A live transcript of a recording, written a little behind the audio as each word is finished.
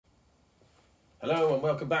Hello and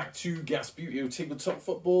welcome back to Gas Beauty Tabletop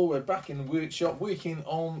Football. We're back in the workshop working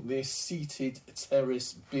on this seated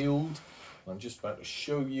terrace build. I'm just about to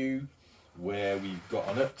show you where we've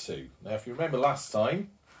gotten up to. Now if you remember last time,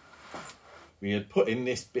 we had put in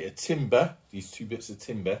this bit of timber, these two bits of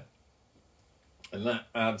timber, and that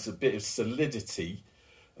adds a bit of solidity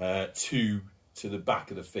to the back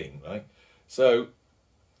of the thing, right? So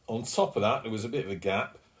on top of that there was a bit of a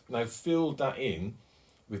gap. Now filled that in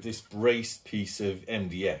with this braced piece of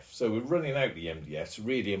MDF. So we're running out the MDF, so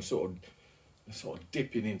really I'm sort of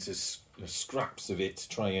dipping into scraps of it to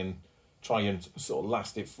try and sort of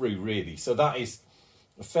last it through really. So that is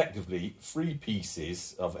effectively 3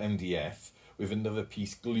 pieces of MDF with another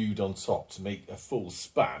piece glued on top to make a full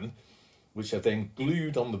span, which I've then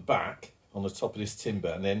glued on the back on the top of this timber,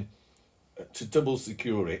 and then to double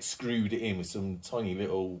secure it, screwed it in with some tiny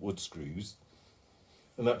little wood screws.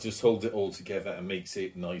 And that just holds it all together and makes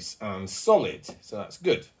it nice and solid. So that's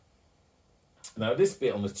good. Now this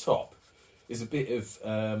bit on the top is a bit of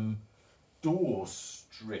door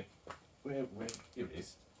strip. Where here it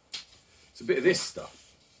is. It's a bit of this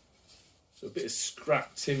stuff. So a bit of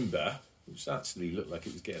scrap timber, which actually looked like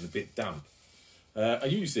it was getting a bit damp. I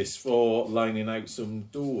used this for lining out some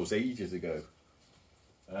doors ages ago.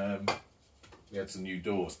 We had some new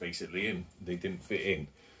doors basically and they didn't fit in.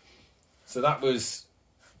 So that was...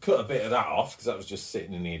 Cut a bit of that off because that was just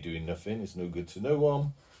sitting in here doing nothing. It's no good to no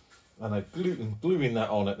one. And I'm gluing that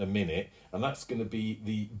on at the minute, and that's going to be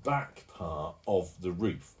the back part of the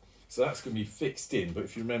roof. So that's going to be fixed in. But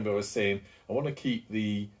if you remember, I was saying I want to keep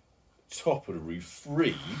the top of the roof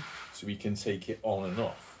free so we can take it on and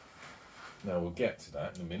off. Now we'll get to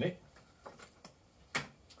that in a minute.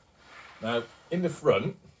 Now in the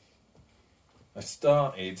front, I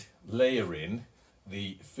started layering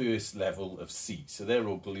the first level of seats, so they're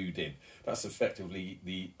all glued in. That's effectively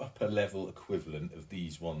the upper level equivalent of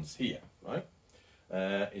these ones here, right?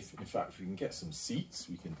 In fact, if we can get some seats,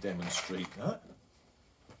 we can demonstrate that.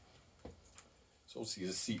 So obviously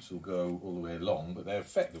the seats will go all the way along, but they're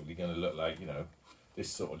effectively going to look like, you know,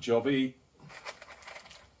 this sort of jobby.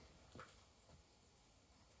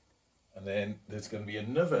 And then there's going to be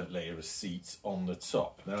another layer of seats on the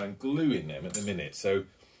top. Now I'm gluing them at the minute, so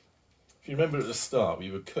if you remember at the start,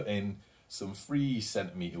 we were cutting some 3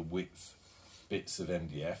 centimetre width bits of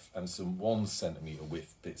MDF and some 1 centimetre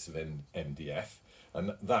width bits of MDF,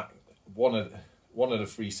 and that one of the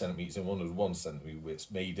 3 centimetres and one of the 1 centimetre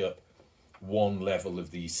widths made up one level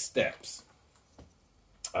of these steps.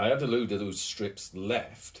 I had a load of those strips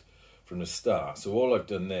left from the start, so all I've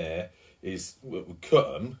done there is we'll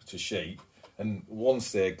cut them to shape, and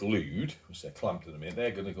once they're glued, which they're clamped in a minute,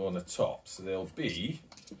 they're going to go on the top, so there'll be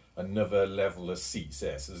another level of seats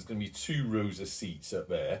there. So there's going to be 2 rows of seats up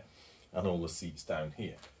there and all the seats down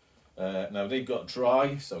here. Now they've got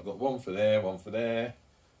dry, so I've got one for there, and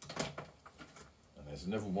there's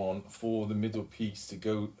another one for the middle piece to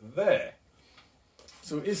go there.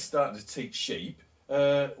 So it is starting to take shape.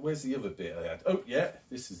 Where's the other bit I had? Oh yeah,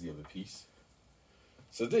 this is the other piece.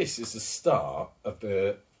 So this is the start of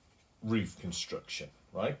the roof construction,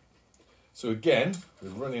 right? So again, we're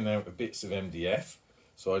running out of bits of MDF.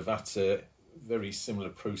 So I've had to, very similar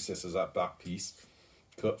process as that back piece,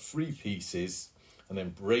 cut 3 pieces and then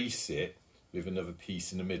brace it with another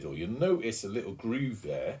piece in the middle. You'll notice a little groove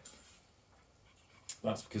there.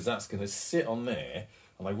 That's because that's going to sit on there,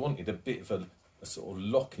 and I wanted a bit of a sort of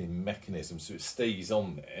locking mechanism so it stays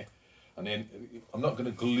on there. And then I'm not going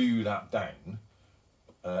to glue that down.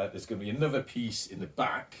 There's going to be another piece in the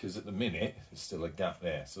back, because at the minute there's still a gap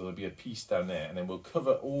there. So there'll be a piece down there, and then we'll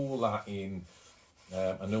cover all that in.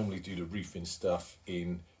 I normally do the roofing stuff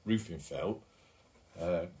in roofing felt.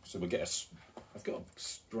 So we'll get I've got a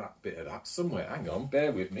strap bit of that somewhere. Hang on,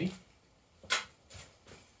 bear with me.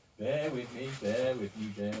 Bear with me.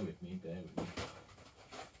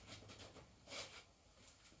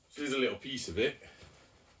 So there's a little piece of it.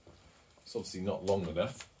 It's obviously not long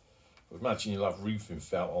enough. But imagine you'll have roofing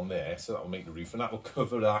felt on there, so that will make the roof, and that will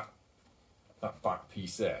cover that back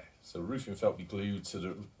piece there. So roofing felt will be glued to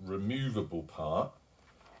the removable part,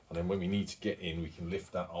 and then when we need to get in, we can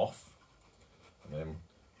lift that off. And then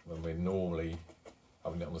when we're normally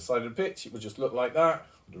having it on the side of the pitch, it would just look like that,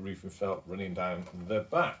 with the roofing felt running down the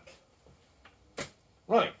back.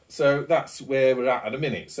 Right, so that's where we're at a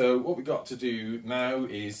minute. So what we've got to do now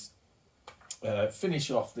is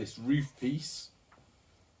finish off this roof piece,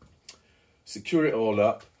 secure it all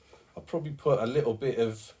up. I'll probably put a little bit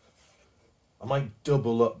of, I might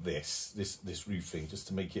double up this roofing just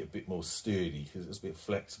to make it a bit more sturdy, because it's a bit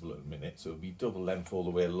flexible at the minute. So it'll be double length all the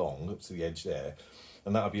way along up to the edge there,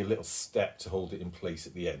 and that'll be a little step to hold it in place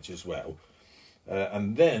at the edge as well.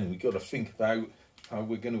 And then we've got to think about how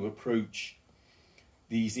we're going to approach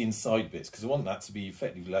these inside bits, because I want that to be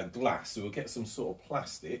effectively like glass. So we'll get some sort of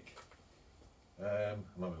plastic. I'm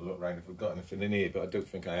having a look around if we've got anything in here, but I don't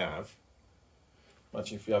think I have.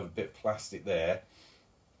 Imagine if we have a bit of plastic there,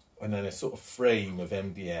 and then a sort of frame of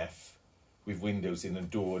MDF with windows in and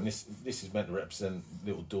door, and this is meant to represent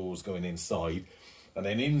little doors going inside, and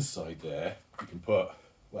then inside there you can put,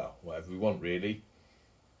 well, whatever we want really.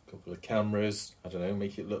 A couple of cameras, I don't know,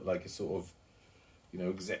 make it look like a sort of, you know,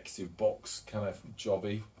 executive box kind of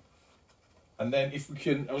jobby. And then if we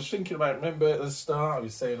can, I was thinking about, remember at the start I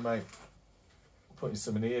was saying about putting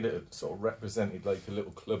some in here that sort of represented like a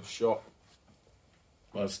little club shop.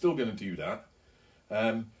 Well, I'm still going to do that,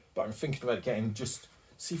 but I'm thinking about getting, just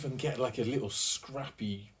see if I can get like a little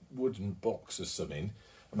scrappy wooden box or something,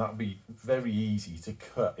 and that'll be very easy to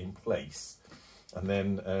cut in place, and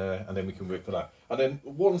then we can work with that. And then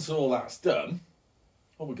once all that's done,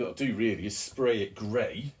 all we've got to do really is spray it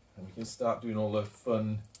grey, and we can start doing all the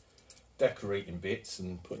fun decorating bits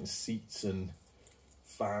and putting seats and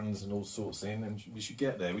fans and all sorts in, and we should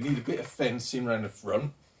get there. We need a bit of fencing around the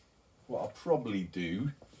front. What I'll probably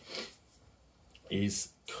do is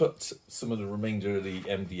cut some of the remainder of the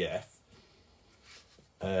MDF,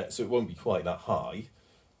 so it won't be quite that high,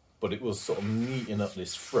 but it will sort of neaten up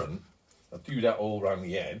this front. I'll do that all around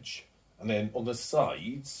the edge, and then on the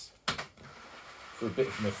sides, for a bit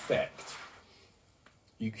of an effect,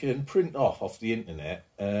 you can print off the internet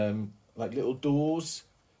like little doors,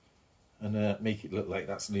 and make it look like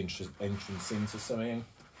that's an entrance into something.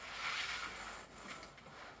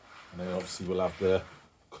 And then obviously we'll have the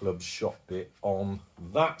club shop bit on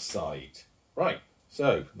that side. Right,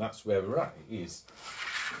 so that's where we're at. It is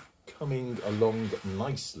coming along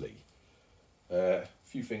nicely. A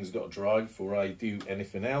few things I've got to dry before I do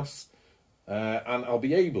anything else. And I'll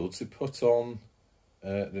be able to put on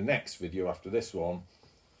the next video after this one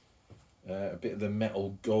a bit of the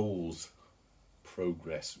metal goals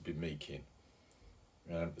progress we've been making.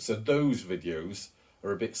 So those videos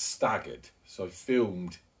are a bit staggered. So I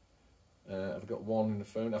filmed, I've got one in the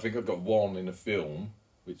phone. I think I've got one in a film,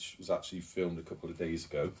 which was actually filmed a couple of days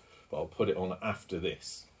ago, but I'll put it on after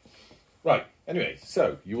this. Right, anyway,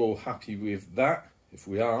 so you all happy with that? If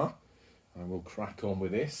we are, I will crack on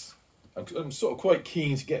with this. I'm sort of quite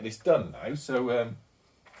keen to get this done now, so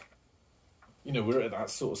you know, we're at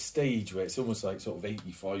that sort of stage where it's almost like sort of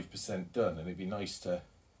 85% done, and it'd be nice to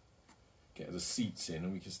get the seats in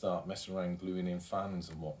and we can start messing around gluing in fans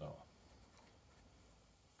and whatnot.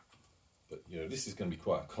 But you know, this is going to be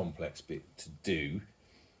quite a complex bit to do.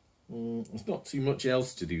 There's not too much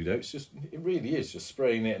else to do though. It's just, it really is just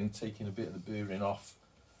spraying it and taking a bit of the burring off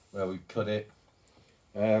where we cut it.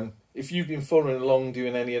 If you've been following along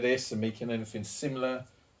doing any of this and making anything similar,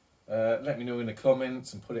 let me know in the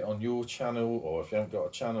comments and put it on your channel, or if you haven't got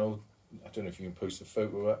a channel, I don't know if you can post a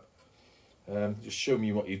photo up. Just show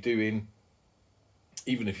me what you're doing.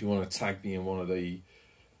 Even if you want to tag me in one of the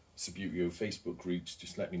Subbuteo Facebook groups,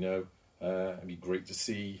 just let me know. It'd be great to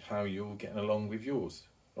see how you're getting along with yours.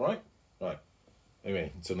 All right? Right.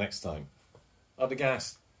 Anyway, until next time. Up the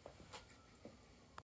gas.